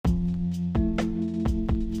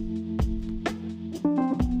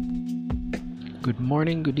Good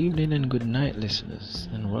morning, good evening, and good night, listeners,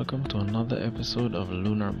 and welcome to another episode of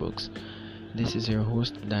Lunar Books. This is your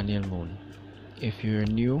host, Daniel Moon. If you're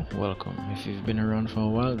new, welcome. If you've been around for a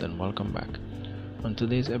while, then welcome back. On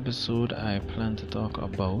today's episode, I plan to talk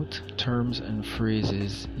about terms and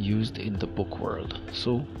phrases used in the book world.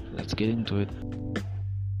 So, let's get into it.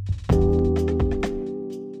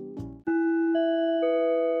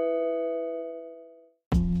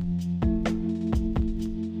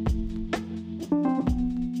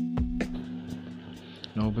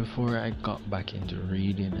 Now, before I got back into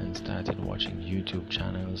reading and started watching YouTube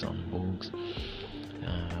channels on books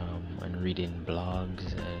and reading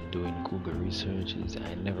blogs and doing Google researches,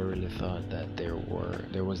 I never really thought that there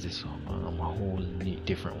was this whole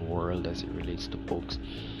different world as it relates to books.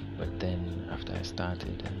 But then after I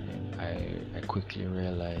started, I quickly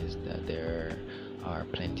realized that there are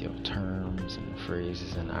plenty of terms and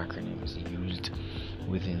phrases and acronyms used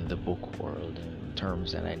within the book world, and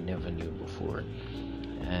terms that I never knew before.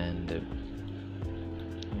 And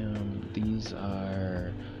these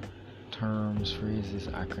are terms, phrases,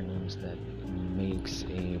 acronyms that makes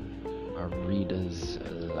a reader's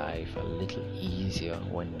life a little easier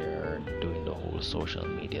when they're doing the whole social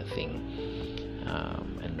media thing.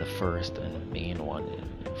 And the first and the main one,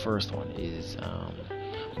 first one is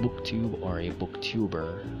booktube or a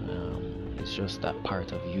booktuber. It's just that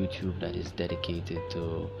part of YouTube that is dedicated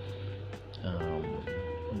to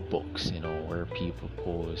books, where people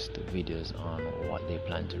post videos on what they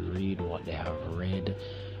plan to read, what they have read,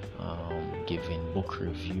 giving book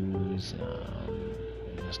reviews,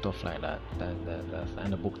 stuff like that.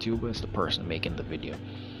 And a booktuber is the person making the video.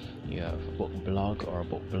 You have a book blog or a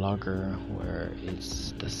book blogger, where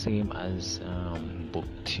it's the same as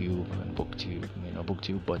booktube,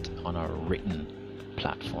 but on a written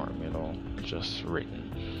platform, just written.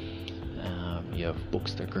 You have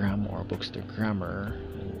Bookstagram or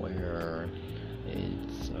Bookstagrammer, where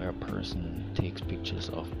a person takes pictures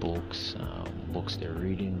of books, books they're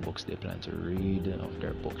reading, books they plan to read, of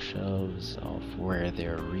their bookshelves, of where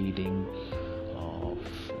they're reading, of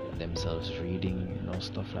themselves reading,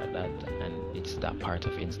 stuff like that. And it's that part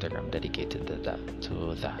of Instagram dedicated to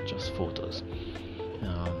that, just photos.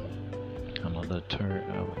 Another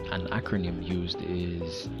term, an acronym used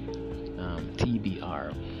is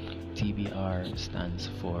TBR. TBR stands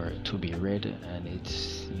for to be read, and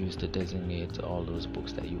it's used to designate all those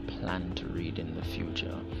books that you plan to read in the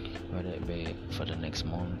future, whether it be for the next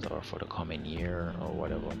month or for the coming year or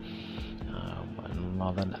whatever.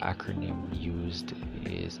 Another acronym used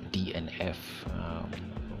is DNF,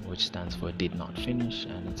 which stands for did not finish,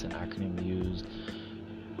 and it's an acronym used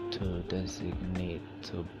to designate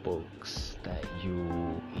to books that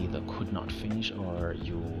you either could not finish or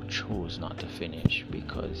you chose not to finish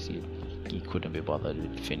because you couldn't be bothered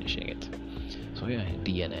with finishing it. So yeah,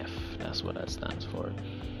 DNF, that's what that stands for.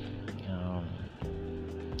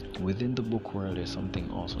 Within the book world, there's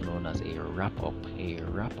something also known as a wrap-up. A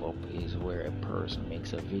wrap-up is where a person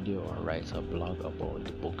makes a video or writes a blog about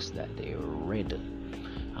the books that they read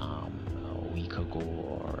a week ago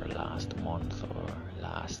or last month or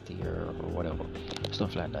last year or whatever.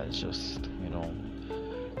 Stuff like that. It's just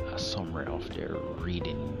a summary of their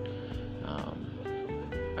reading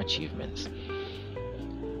achievements.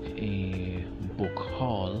 A book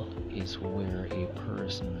haul is where a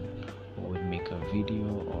person would make a video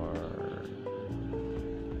or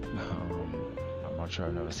I'm not sure,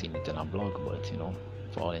 I've never seen it in a blog, but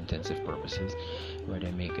for all intensive purposes, where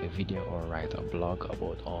they make a video or write a blog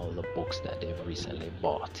about all the books that they've recently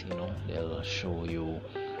bought. They'll show you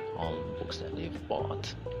all the books that they've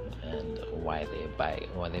bought and why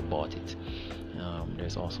they bought it.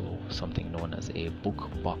 There's also something known as a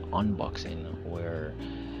book unboxing, where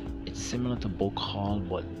it's similar to book haul,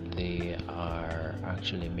 but they are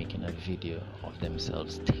actually making a video of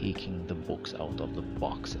themselves taking the books out of the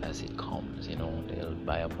box as it comes. They'll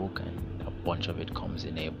buy a book and a bunch of it comes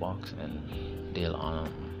in a box, and they'll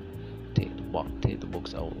take the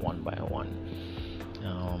books out one by one.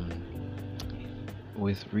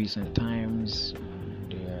 With recent times,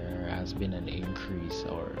 there has been an increase,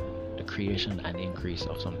 or the creation and increase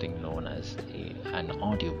of something known as an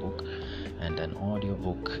audiobook. And an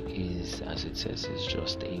audiobook is, as it says, is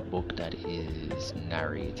just a book that is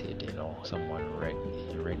narrated. Someone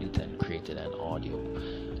read it and created an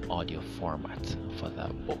audio format for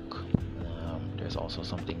that book. There's also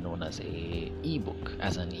something known as an ebook,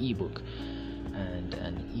 and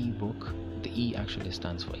an ebook. The E actually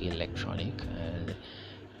stands for electronic, and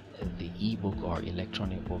the ebook or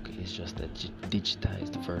electronic book is just a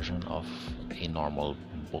digitized version of a normal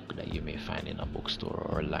book that you may find in a bookstore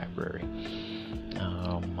or a library.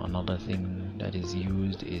 Another thing that is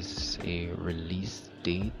used is a release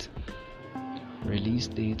date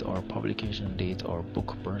or publication date or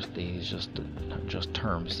book birthday is just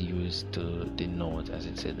terms used to denote, as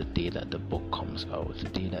it said, the day that the book comes out, the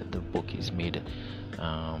day that the book is made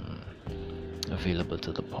available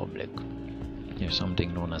to the public. There's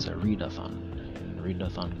something known as a readathon, and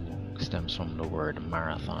readathon stems from the word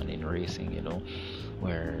marathon in racing,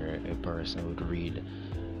 where a person would read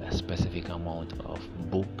a specific amount of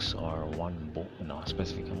books, or one book, a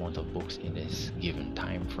specific amount of books in this given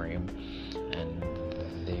time frame. And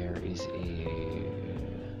there is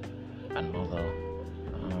another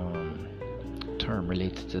term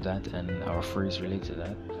related to that, and our phrase related to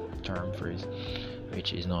that phrase,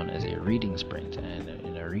 which is known as a reading sprint. And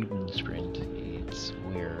in a reading sprint, it's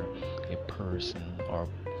where a person or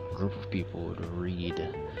group of people would read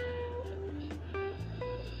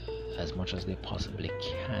as much as they possibly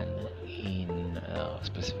can in a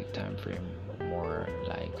specific time frame, more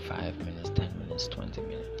like 5 minutes, 10 minutes, 20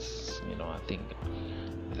 minutes. I think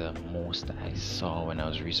the most I saw when I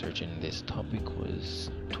was researching this topic was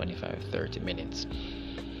 25-30 minutes.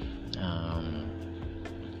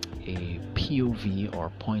 A POV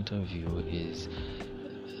or point of view is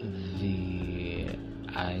the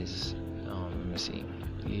eyes,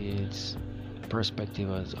 it's perspective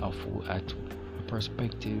at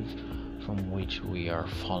perspective from which we are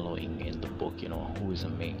following in the book. Who is the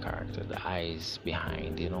main character, the eyes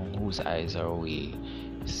behind, whose eyes are we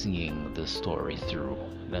seeing the story through.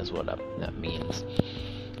 That's what that means.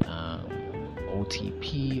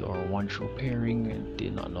 OTP or one true pairing,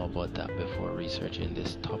 did not know about that before researching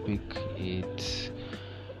this topic. It,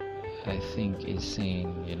 I think, is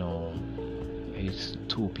saying, it's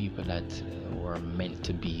two people that were meant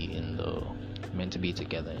to be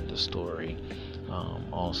together in the story.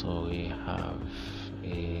 Also, we have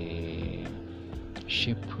a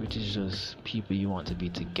ship, which is just people you want to be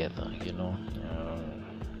together.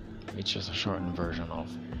 It's just a shortened version of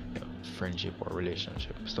friendship or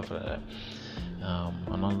relationship, stuff like that.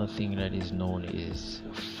 Another thing that is known is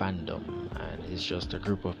fandom, and it's just a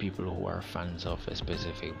group of people who are fans of a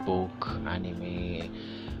specific book, anime,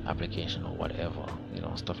 application, or whatever,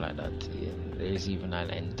 stuff like that. There's even an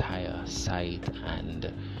entire site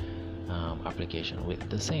and application with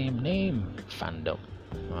the same name, fandom.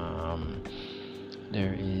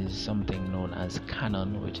 There is something known as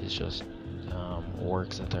canon, which is just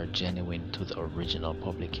works that are genuine to the original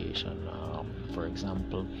publication. For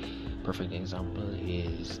example, perfect example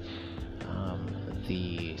is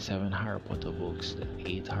the 7 Harry Potter books, the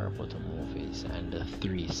 8 Harry Potter movies, and the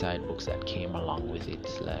 3 side books that came along with it,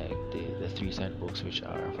 like the 3 side books, which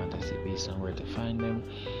are Fantasy Beasts and Where to Find Them,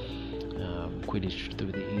 Quidditch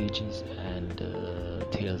Through the Ages, and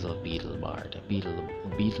Tales of Beetle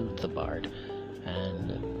the Bard.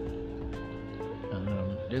 And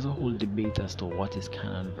there's a whole debate as to what is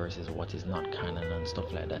canon versus what is not canon and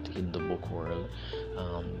stuff like that in the book world.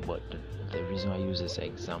 But the reason I use this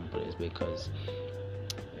example is because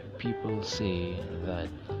people say that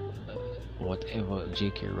whatever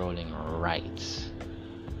J.K. Rowling writes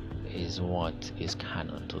is what is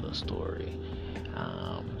canon to the story.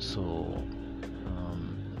 So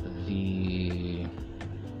the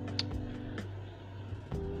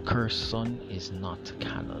Cursed Son is not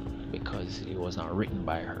canon because it was not written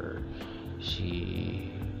by her.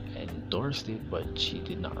 She endorsed it, but she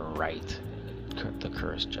did not write the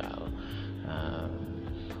Cursed Child.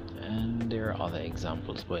 And there are other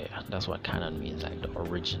examples, but yeah, that's what canon means, like the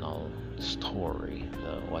original story,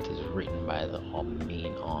 what is written by the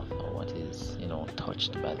main author, what is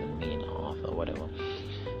touched by the main author, whatever.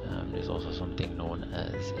 There's also something known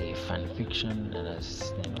as a fan fiction, and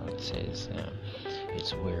as it says,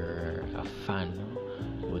 it's where a fan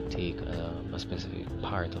would take a specific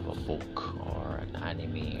part of a book or an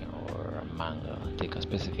anime or a manga, take a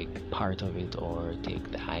specific part of it, or take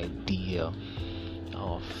the idea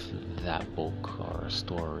of that book or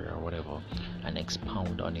story or whatever and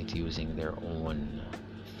expound on it using their own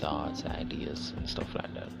thoughts, ideas, and stuff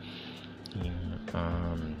like that.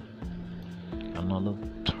 Another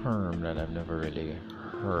term that I've never really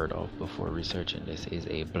heard of before researching this is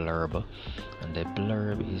a blurb, and the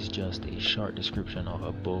blurb is just a short description of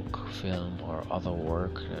a book, film, or other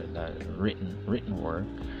work, that written work,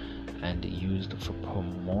 and used for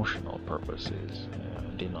promotional purposes.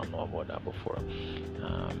 Did not know about that before.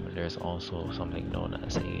 There's also something known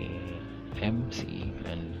as a MC,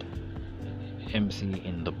 and MC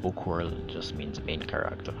in the book world just means main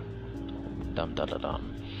character.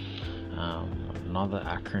 Another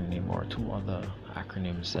acronym or 2 other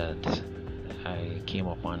acronyms that I came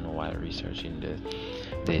upon while researching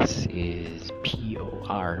this is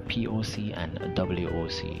POC and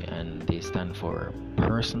WOC, and they stand for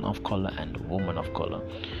person of color and woman of color,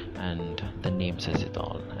 and the name says it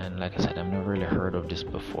all. And like I said, I've never really heard of this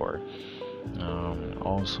before.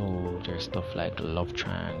 Also, there's stuff like love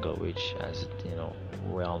triangle, which, as you know,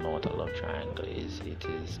 we all know what a love triangle is. It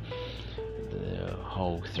is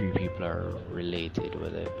how three people are related,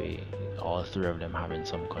 whether it be all three of them having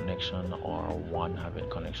some connection or one having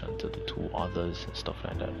connection to the two others, stuff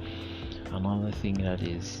like that. Another thing that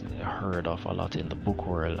is heard of a lot in the book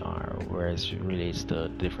world are whereas it relates to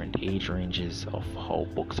different age ranges of how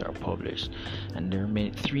books are published, and there are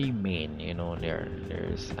three main.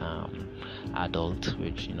 There's adult,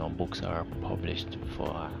 which books are published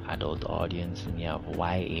for adult audience, and you have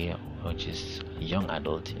YA, which is young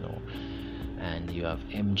adult, and you have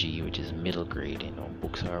MG, which is middle grade.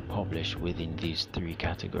 Books are published within these three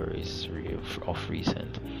categories of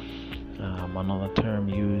recent. Another term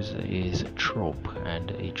used is trope,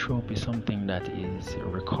 and a trope is something that is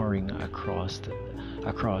recurring across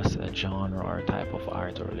a genre or type of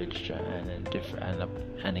art or literature, and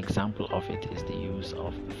an example of it is the use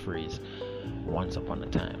of the phrase "once upon a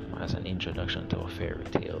time" as an introduction to a fairy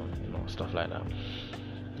tale, stuff like that.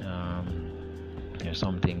 There's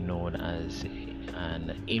something known as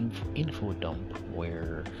an info dump,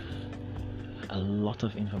 where a lot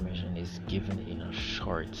of information is given in a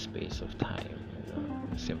short space of time.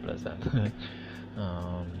 Simple as that.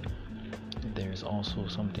 There's also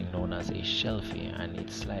something known as a shelfie, and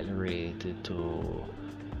it's slightly related to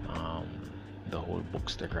the whole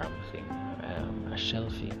bookstagram thing. A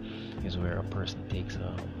shelfie is where a person takes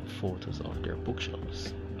photos of their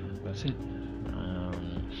bookshelves. That's it.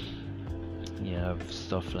 You have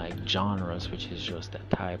stuff like genres, which is just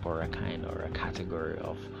a type or a kind or a category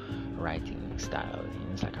of writing style.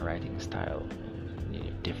 It's like a writing style,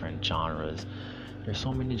 different genres. There's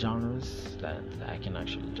so many genres that I can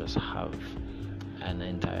actually just have an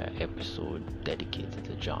entire episode dedicated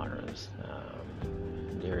to genres.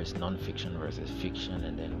 There is non-fiction versus fiction,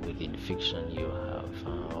 and then within fiction you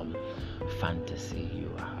have fantasy,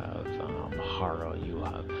 you have horror,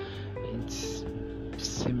 it's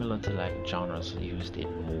similar to like genres used in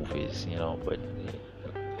movies, but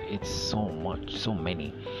it's so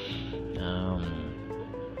many.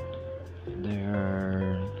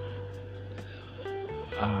 There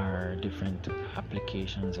are different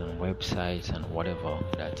applications and websites and whatever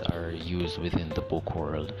that are used within the book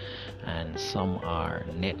world, and some are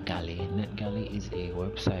NetGalley. NetGalley is a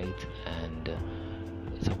website, and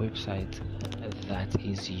it's a website that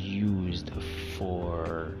is used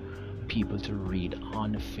for people to read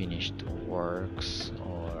unfinished works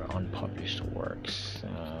or unpublished works.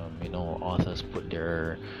 Authors put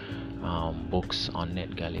their books on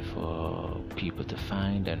NetGalley for people to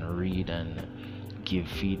find and read and give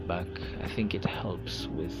feedback. I think it helps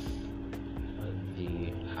with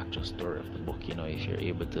the actual story of the book. If you're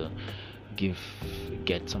able to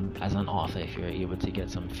get some, as an author, if you're able to get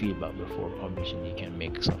some feedback before publishing, you can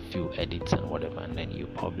make a few edits and whatever, and then you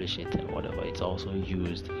publish it and whatever. It's also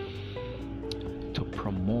used to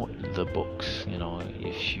promote the books.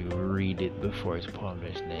 If you read it before it's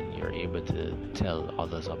published, then you're able to tell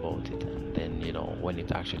others about it, and then when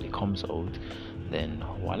it actually comes out, then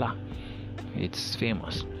voila, it's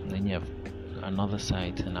famous. Then you have another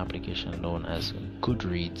site and application known as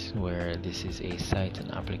Goodreads, where this is a site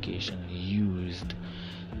and application used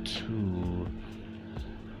to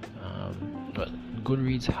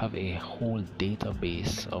Goodreads have a whole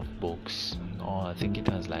database of books. I think it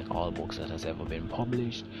has like all books that has ever been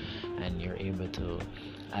published, and you're able to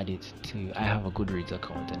add it to. I have a Goodreads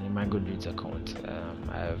account, and in my Goodreads account,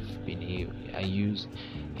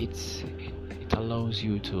 it allows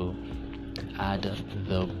you to add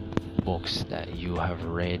the books that you have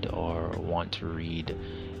read or want to read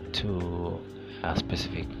to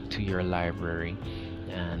to your library,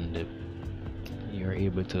 and you're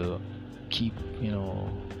able to keep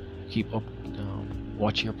up,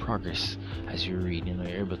 watch your progress as you read.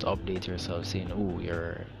 You're able to update yourself, saying,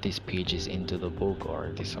 this page is into the book,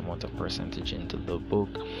 or this amount of percentage into the book.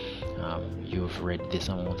 You've read this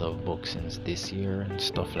amount of books since this year, and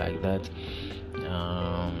stuff like that.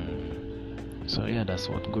 So yeah, that's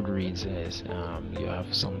what Goodreads is. You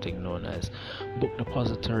have something known as Book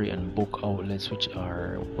Depository and Book Outlets, which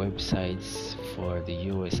are websites for the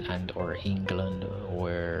US and or England,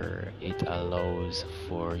 where it allows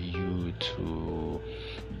for you to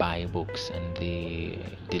buy books, and they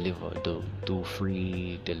do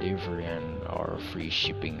free delivery and or free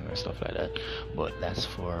shipping or stuff like that. But that's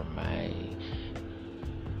for my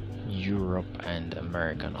Europe and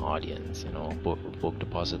American audience, book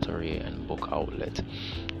depository and book outlet.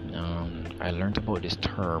 I learned about this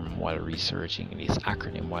term while researching this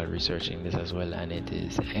acronym while researching this as well, and it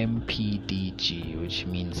is MPDG, which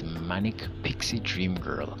means Manic Pixie Dream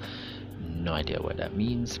Girl. No idea what that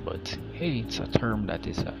means, but hey, it's a term that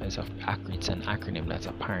it's an acronym that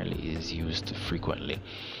apparently is used frequently.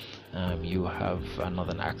 You have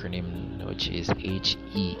another acronym which is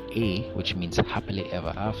HEA, which means happily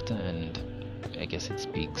ever after, and I guess it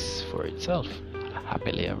speaks for itself.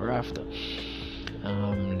 Happily ever after.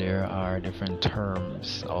 There are different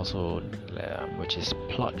terms also, which is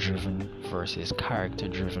plot driven versus character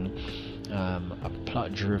driven. A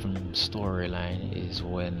plot driven storyline is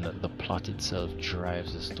when the plot itself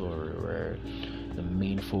drives the story, where the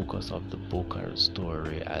main focus of the book or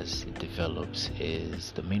story as it develops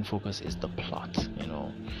is the main focus is the plot.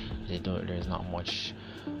 There's not much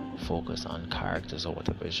focus on characters or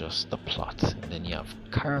whatever, it's just the plot. And then you have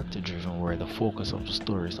character driven, where the focus of the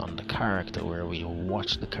story is on the character, where we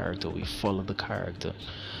watch the character, we follow the character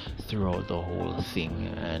throughout the whole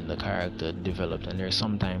thing, and the character developed. And there's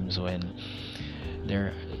sometimes when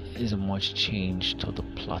there isn't much change to the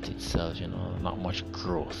plot itself, not much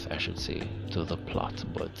growth, I should say, to the plot,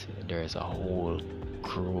 but there is a whole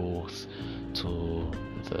growth to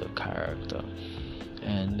the character.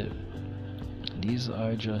 And these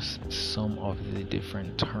are just some of the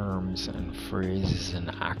different terms and phrases and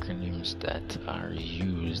acronyms that are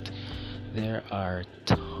used. There are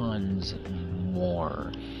tons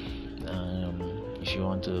more. If you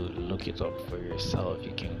want to look it up for yourself,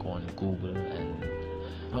 you can go on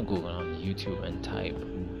on YouTube and type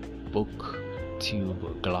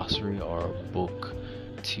BookTube glossary or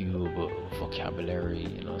BookTube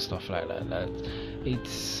vocabulary, stuff like that.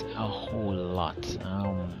 It's a whole lot.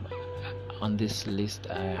 On this list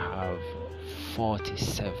I have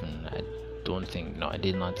 47. I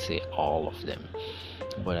did not say all of them,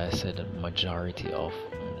 but I said a majority of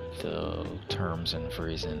the terms and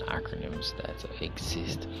phrases and acronyms that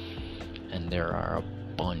exist, and there are a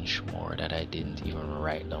bunch more that I didn't even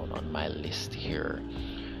write down on my list here.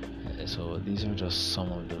 So these are just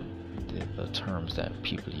some of the terms that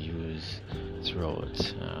people use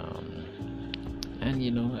throughout, and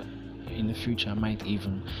in the future I might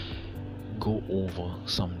even go over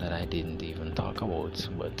some that I didn't even talk about,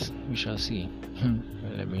 but we shall see.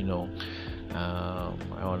 Let me know.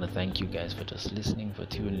 I want to thank you guys for just listening, for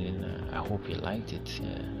tuning in. I hope you liked it.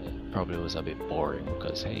 It probably was a bit boring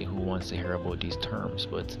because hey, who wants to hear about these terms?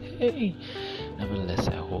 But hey, nevertheless,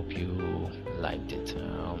 I hope you liked it.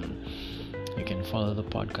 You can follow the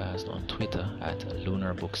podcast on Twitter at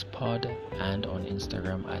LunarBooksPod and on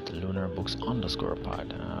Instagram at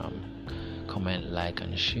LunarBooks_pod. Comment, like,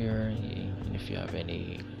 and share. If you have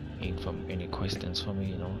any questions for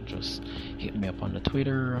me, just hit me up on the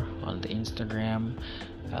Twitter, on the Instagram.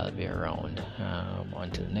 I'll be around.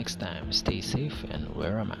 Until next time, stay safe and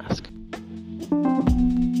wear a mask.